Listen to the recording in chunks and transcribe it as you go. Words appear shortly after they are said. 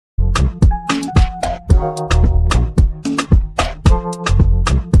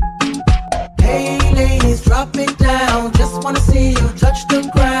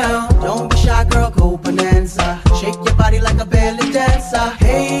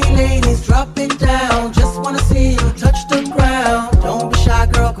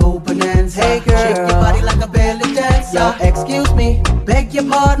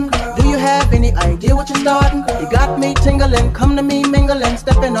your pardon. Do you have any idea what you're starting? You got me tingling, come to me mingling,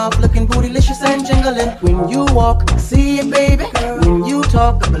 stepping off, looking bootylicious and jingling. When you walk, I see it, baby. When you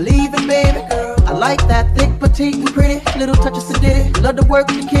talk, I believe it, baby. I like that thick, petite, and pretty. Little touches of ditty. Love to work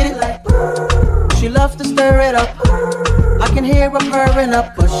the kitty like. She loves to stir it up. I can hear her purring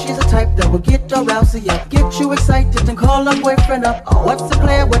up, but she's a type that will get her rousey up, get you excited and call her boyfriend up. Oh, what's the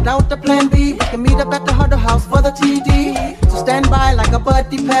plan without the plan B? We can meet up at the Huddle House for the TD. So stand by like a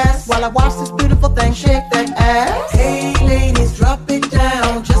buddy pass while I watch this beautiful thing shake that ass. Hey ladies, drop it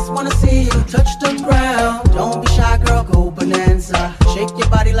down. Just wanna see you touch the ground. Don't be shy, girl, go bonanza. Shake your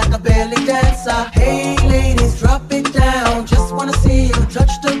body like a belly dancer. Hey ladies, drop it down. Just wanna see you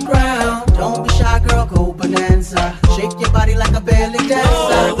touch the ground. Don't be shy, girl, go bonanza. Shake your body like a belly dancer.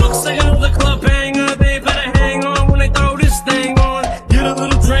 Oh, it looks like another club banger. They better hang on when they throw this thing on. Get a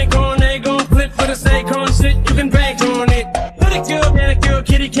little drink on, they gon' flip for the steak on shit. You can bank on it. Pretty girl, that girl,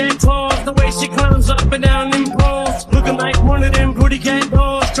 kitty cat claws. The way she climbs up and down them poles, looking like one of them booty cat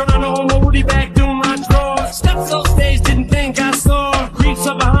dolls. Turn on the homo booty back through my drawers. Steps off stage, didn't think I saw. Creeps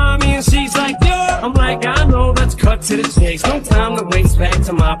up behind me and she's like, yeah. I'm like, I know, let's cut to the chase. No time to waste, back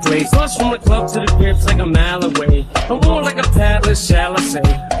to my place. Plus from the club to the crib's like a mile away. I'm more like a palace, shall I say.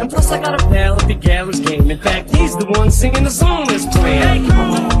 And plus I got a pal at the gallows game. In fact, he's the one singing the song that's playing. Hey,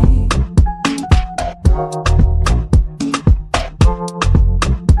 come on.